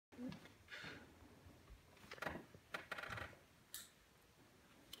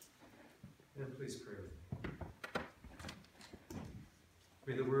please pray with me?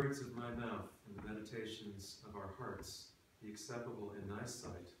 May the words of my mouth and the meditations of our hearts be acceptable in thy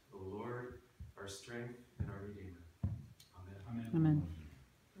sight, O Lord, our strength and our Redeemer. Amen. Amen.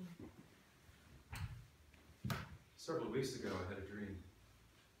 Several weeks ago, I had a dream.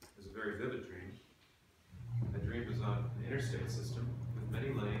 It was a very vivid dream. My dream was on an interstate system with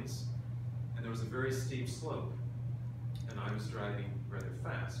many lanes, and there was a very steep slope. And I was driving rather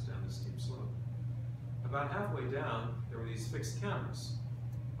fast down the steep slope. About halfway down, there were these fixed cameras,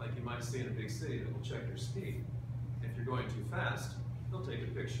 like you might see in a big city, that will check your speed. If you're going too fast, they'll take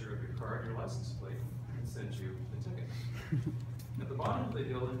a picture of your car and your license plate and send you the ticket. At the bottom of the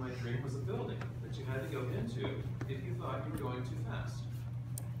hill in my dream was a building that you had to go into if you thought you were going too fast.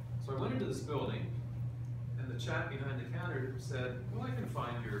 So I went into this building, and the chap behind the counter said, "Well, I can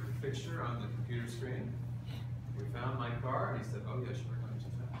find your picture on the computer screen." We found my car, and he said, "Oh yes, you were going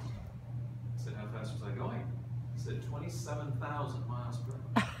too fast." I said, "How fast was I going?" He said, 27,000 miles per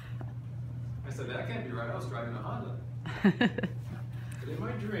hour. I said, "That can't be right, I was driving a Honda." But in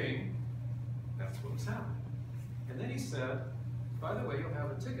my dream, that's what was happening. And then he said, "By the way, you'll have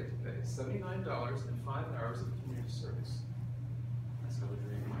a ticket to pay, $79 and 5 hours of community service." That's how the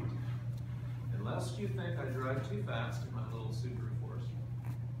dream went. Unless you think I drive too fast in my little Subaru Forester.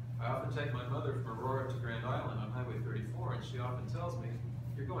 I often take my mother from Aurora to Grand Island on Highway 34, and she often tells me,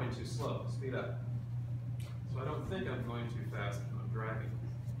 "You're going too slow, speed up." So I don't think I'm going too fast when I'm driving.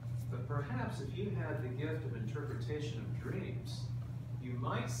 But perhaps if you had the gift of interpretation of dreams, you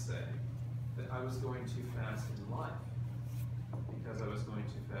might say that I was going too fast in life because I was going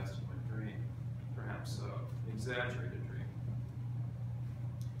too fast in my dream. Perhaps so, an exaggerated dream.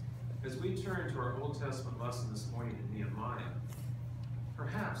 As we turn to our Old Testament lesson this morning in Nehemiah,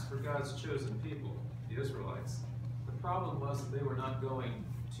 perhaps for God's chosen people, the Israelites, the problem was that they were not going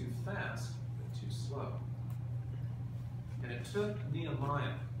too fast, but too slow. And it took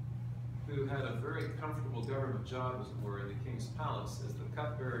Nehemiah, who had a very comfortable government job, as it were, in the king's palace, as the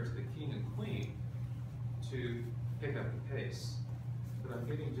cupbearer to the king and queen, to pick up the pace. But I'm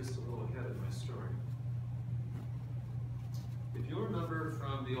getting just a little ahead of my story. If you'll remember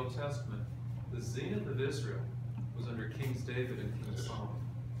from the Old Testament, the zenith of Israel was under Kings David and King Solomon.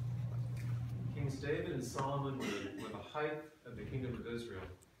 Kings David and Solomon were the height of the kingdom of Israel.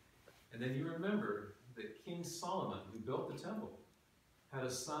 And then you remember that King Solomon, who built the temple, had a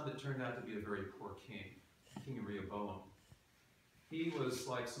son that turned out to be a very poor king, King Rehoboam. He was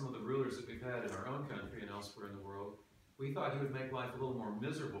like some of the rulers that we've had in our own country and elsewhere in the world. We thought he would make life a little more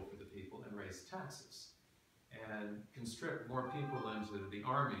miserable for the people and raise taxes and constrict more people into the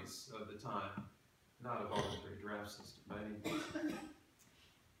armies of the time, not a voluntary draft system by any means.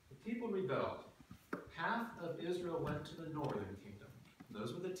 The people rebelled. Half of Israel went to the northern kingdom.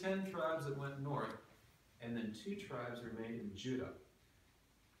 Those were the 10 tribes that went north, and then 2 tribes remained in Judah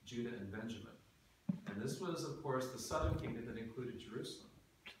and Benjamin. And this was, of course, the southern kingdom that included Jerusalem.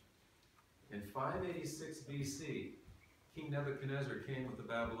 In 586 BC, King Nebuchadnezzar came with the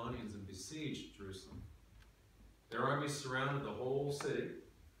Babylonians and besieged Jerusalem. Their armies surrounded the whole city.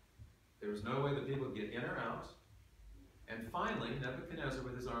 There was no way that people would get in or out. And finally, Nebuchadnezzar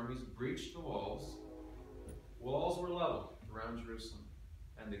with his armies breached the walls. Walls were leveled around Jerusalem,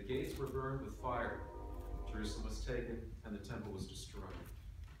 and the gates were burned with fire. Jerusalem was taken, and the temple was destroyed.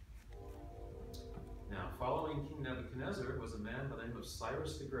 Now, following King Nebuchadnezzar was a man by the name of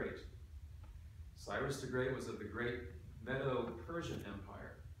Cyrus the Great. Cyrus the Great was of the great Medo-Persian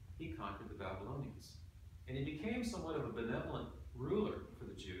Empire. He conquered the Babylonians. And he became somewhat of a benevolent ruler for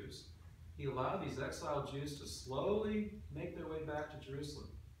the Jews. He allowed these exiled Jews to slowly make their way back to Jerusalem.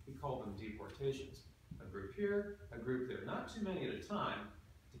 He called them deportations. A group here, a group there. Not too many at a time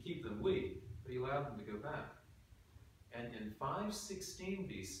to keep them weak, but he allowed them to go back. And in 516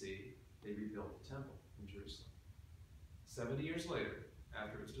 BC, they rebuilt the temple in Jerusalem. 70 years later,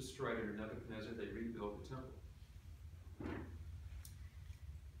 after it was destroyed under Nebuchadnezzar, they rebuilt the temple.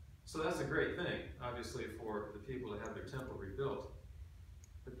 So that's a great thing, obviously, for the people to have their temple rebuilt.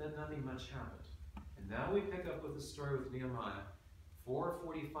 But then nothing much happened. And now we pick up with the story with Nehemiah.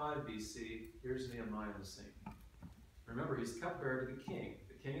 445 BC, here's Nehemiah on the scene. Remember, he's cupbearer to the king.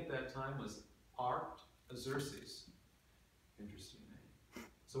 The king at that time was Artaxerxes. Interesting name.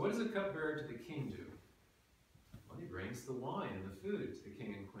 So what does a cupbearer to the king do? Well, he brings the wine and the food to the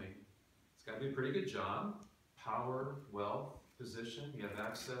king and queen. It's got to be a pretty good job. Power, wealth, position. You have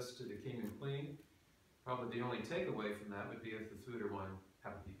access to the king and queen. Probably the only takeaway from that would be if the food or wine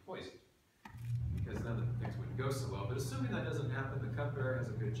happened to be poisoned, because then things wouldn't go so well. But assuming that doesn't happen, the cupbearer has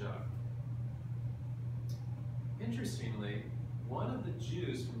a good job. Interestingly, one of the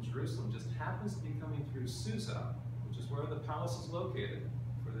Jews from Jerusalem just happens to be coming through Susa, which is where the palace is located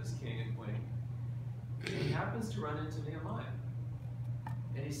for this king and queen. And he happens to run into Nehemiah.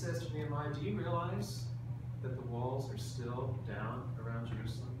 And he says to Nehemiah, do you realize that the walls are still down around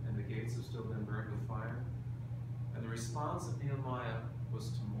Jerusalem and the gates have still been burned with fire? And the response of Nehemiah was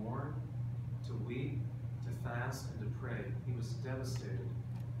to mourn, to weep, to fast, and to pray. He was devastated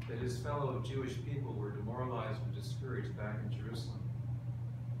that his fellow Jewish people were demoralized and discouraged back in Jerusalem.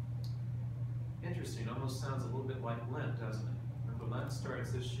 Interesting, almost sounds a little bit like Lent, doesn't it? Remember, Lent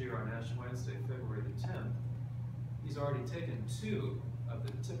starts this year on Ash Wednesday, February the 10th. He's already taken 2 of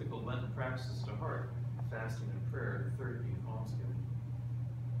the typical Lenten practices to heart, fasting and prayer, and the third being almsgiving.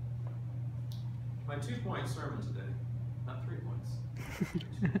 My 2-point sermon today, not 3 points,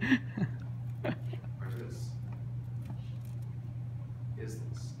 are this. Is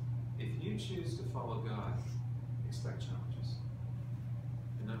this. If you choose to follow God, expect challenges.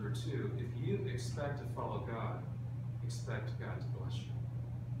 And number 2, if you expect to follow God, expect God to bless you.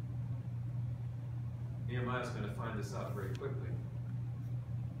 Nehemiah is going to find this out very quickly.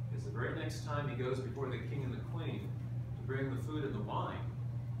 Because the very next time he goes before the king and the queen to bring the food and the wine,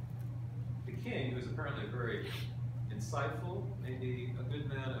 the king, who is apparently very insightful, maybe a good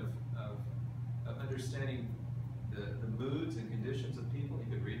man of understanding the moods and conditions of people,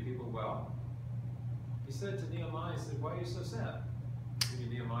 he could read people well. He said to Nehemiah, he said, why are you so sad?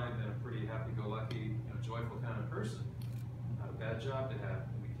 Maybe Nehemiah had been a pretty happy-go-lucky, joyful kind of person. Not a bad job to have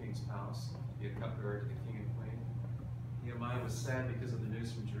in the king's palace, to be a cupbearer to the king and queen. Nehemiah was sad because of the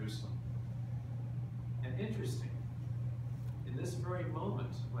news from Jerusalem. And interesting, in this very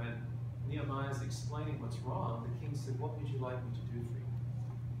moment when Nehemiah is explaining what's wrong, the king said, what would you like me to do for you?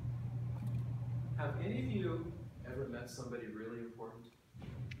 Have any of you ever met somebody really important?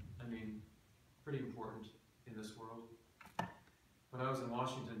 I mean, pretty important in this world? When I was in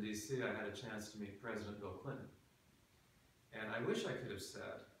Washington, D.C., I had a chance to meet President Bill Clinton. And I wish I could have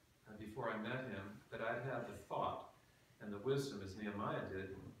said, before I met him, that I'd had the thought and the wisdom, as Nehemiah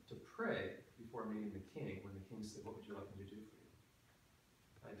did, to pray before meeting the king when the king said, what would you like me to do for you?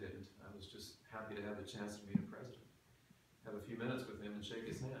 I didn't. I was just happy to have the chance to meet a president, have a few minutes with him and shake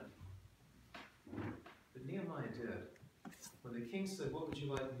his hand. But Nehemiah did. When the king said, what would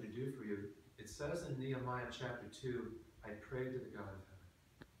you like me to do for you? It says in Nehemiah chapter 2, I prayed to the God of heaven.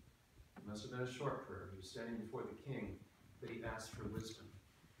 It must have been a short prayer. He was standing before the king, but he asked for wisdom.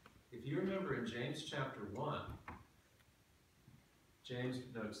 If you remember in James chapter 1, James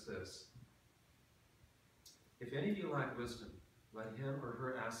notes this. If any of you lack wisdom, let him or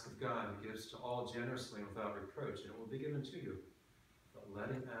her ask of God, who gives to all generously and without reproach, and it will be given to you. But let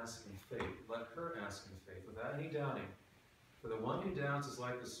him ask in faith. Let her ask in faith, without any doubting. For the one who doubts is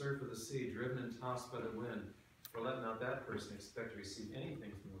like the surf of the sea, driven and tossed by the wind. For let not that person expect to receive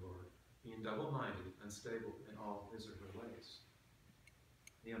anything from the Lord, being double-minded, unstable in all his or her ways.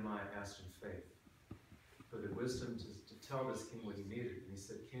 Nehemiah asked in faith for the wisdom to tell this king what he needed. And he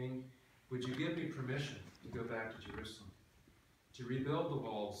said, King, would you give me permission to go back to Jerusalem, to rebuild the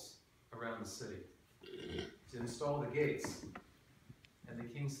walls around the city, to install the gates? And the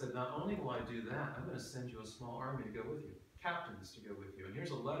king said, not only will I do that, I'm going to send you a small army to go with you, captains to go with you. And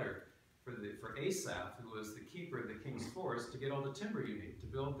here's a letter for Asaph, who was the keeper of the king's forest, to get all the timber you need to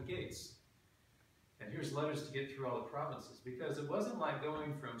build the gates. And here's letters to get through all the provinces, because it wasn't like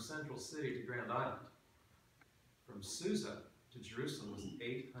going from Central City to Grand Island. From Susa to Jerusalem was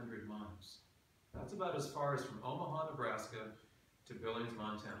 800 miles. That's about as far as from Omaha, Nebraska to Billings,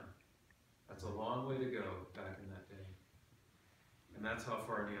 Montana. That's a long way to go back in that day. And that's how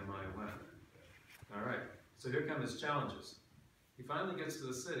far Nehemiah went. All right, so here come his challenges. He finally gets to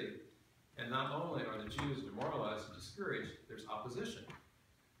the city, and not only are the Jews demoralized and discouraged, there's opposition.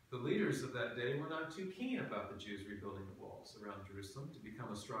 The leaders of that day were not too keen about the Jews rebuilding the walls around Jerusalem to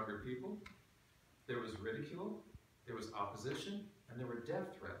become a stronger people. There was ridicule, there was opposition, and there were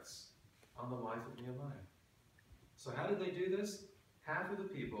death threats on the life of Nehemiah. So how did they do this? Half of the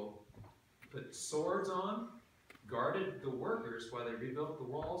people put swords on, guarded the workers while they rebuilt the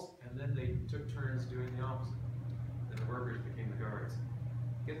walls, and then they took turns doing the opposite. Then the workers became the guards.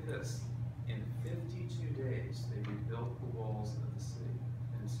 Get this, in 52 days they rebuilt the walls of the city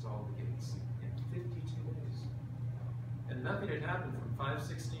and installed the gates. In 52 days. And nothing had happened from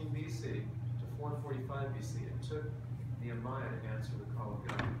 516 BC to 445 BC. It took Nehemiah to answer the call of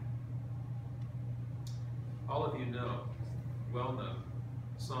God. All of you know, well know,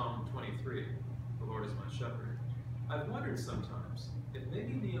 Psalm 23, the Lord is my shepherd. I've wondered sometimes if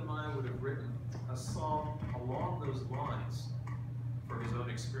maybe Nehemiah would have written a psalm along those lines for his own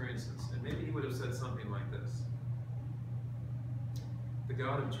experiences. And maybe he would have said something like this. The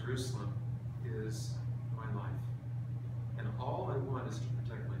God of Jerusalem is my life, and all I want is to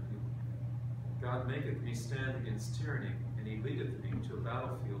protect my people. God maketh me stand against tyranny, and he leadeth me to a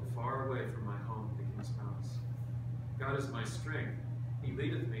battlefield far away from my home, the king's palace. God is my strength. He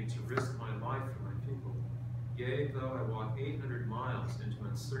leadeth me to risk my life for my people. Yea, though I walk 800 miles into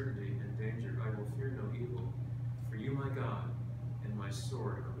uncertainty and danger, I will fear no evil. For you, my God, and my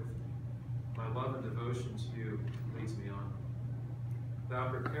sword are with me. My love and devotion to you leads me on. Thou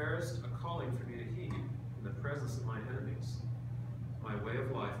preparest a calling for me to heed in the presence of my enemies. My way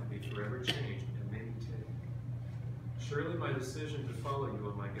of life will be forever changed and may be taken. Surely my decision to follow you,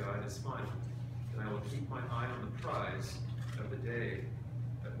 O my God, is final, and I will keep my eye on the prize of the day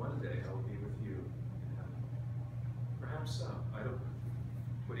that one day I will be with you in heaven. Perhaps so. I don't know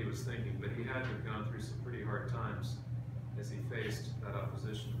what he was thinking, but he had to have gone through some pretty hard times as he faced that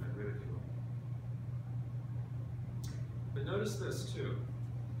opposition and that ridicule. But notice this too,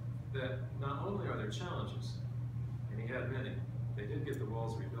 that not only are there challenges, and he had many, they did get the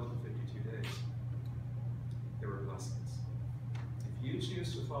walls rebuilt in 52 days, there were blessings. If you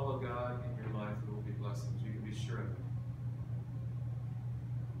choose to follow God in your life, there will be blessings. You can be sure of it.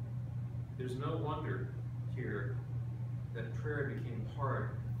 There's no wonder here that prayer became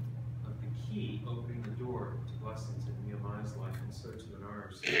part of the key opening the door to blessings in Nehemiah's life, and so too in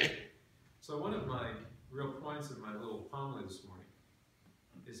ours. So one of my real points of my little homily this morning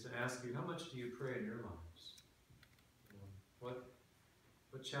is to ask you, how much do you pray in your lives?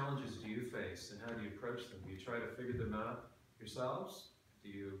 What challenges do you face, and how do you approach them? Do you try to figure them out yourselves? Do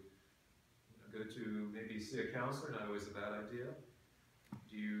you go to maybe see a counselor? Not always a bad idea.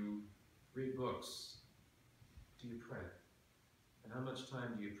 Do you read books? Do you pray? And how much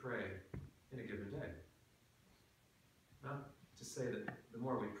time do you pray in a given day? Not to say that the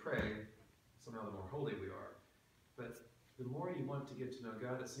more we pray, somehow the more holy we are, but the more you want to get to know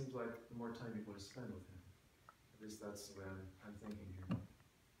God, it seems like the more time you want to spend with him. At least that's the way I'm thinking here.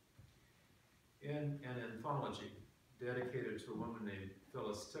 In an anthology dedicated to a woman named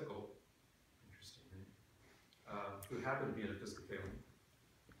Phyllis Tickle, interesting name, who happened to be an Episcopalian,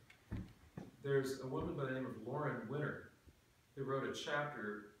 there's a woman by the name of Lauren Winter who wrote a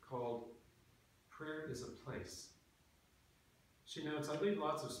chapter called Prayer is a Place. She notes, I lead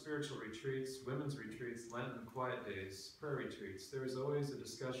lots of spiritual retreats, women's retreats, Lenten quiet days, prayer retreats. There is always a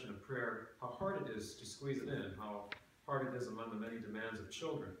discussion of prayer, how hard it is to squeeze it in, how hard it is among the many demands of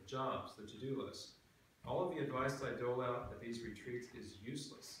children, jobs, the to-do list. All of the advice I dole out at these retreats is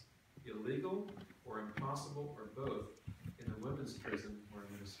useless, illegal, or impossible, or both, in the women's prison or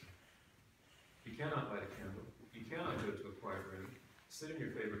ministry. You cannot light a candle. You cannot go to a quiet room, sit in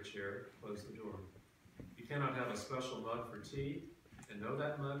your favorite chair, close the door. You cannot have a special mug for tea, and know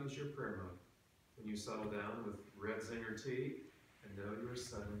that mug is your prayer mug. When you settle down with red zinger tea, and know you are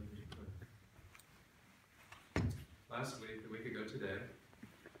settling into prayer. Last week, a week ago today,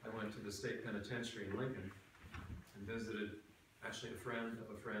 I went to the state penitentiary in Lincoln and visited actually a friend of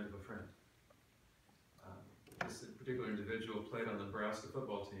a friend of a friend. This particular individual played on the Nebraska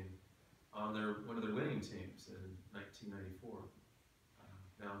football team on one of their winning teams in 1994.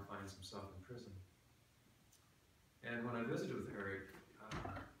 Now finds himself in prison. And when I visited with Eric,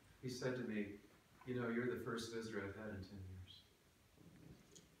 he said to me, you know, you're the first visitor I've had in 10 years.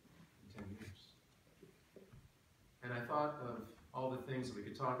 In 10 years. And I thought of all the things that we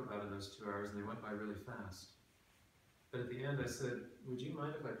could talk about in those 2 hours, and they went by really fast. But at the end I said, would you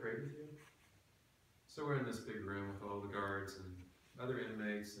mind if I prayed with you? So we're in this big room with all the guards and other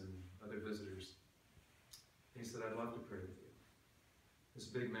inmates and other visitors. And he said, I'd love to pray with you. This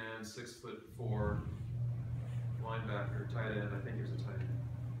big man, 6'4", linebacker, tight end, I think he was a tight end,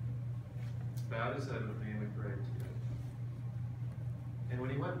 bowed his head with me and we prayed together. And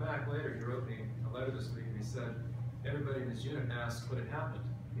when he went back later, he wrote me a letter this week and he said, everybody in his unit asked what had happened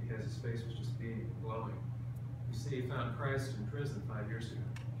because his face was just beaming, glowing. You see, he found Christ in prison 5 years ago.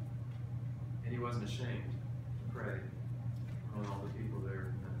 And he wasn't ashamed to pray on all the people there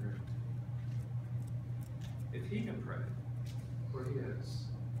in that room. If he can pray where he is,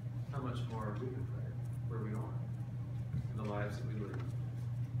 how much more we can pray where we are, in the lives that we live,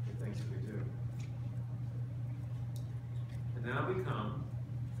 the things that we do. And now we come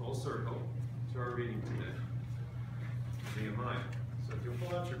full circle to our reading today, Nehemiah. So if you'll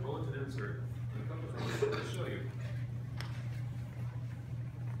pull out your bulletin insert, a couple of things I want to show you.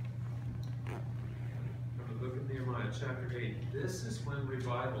 From the book of Nehemiah, chapter 8, this is when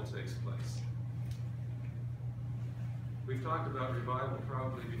revival takes place. We've talked about revival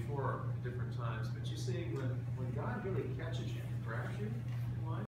probably before at different times, but you see, when God really catches you and grabs you,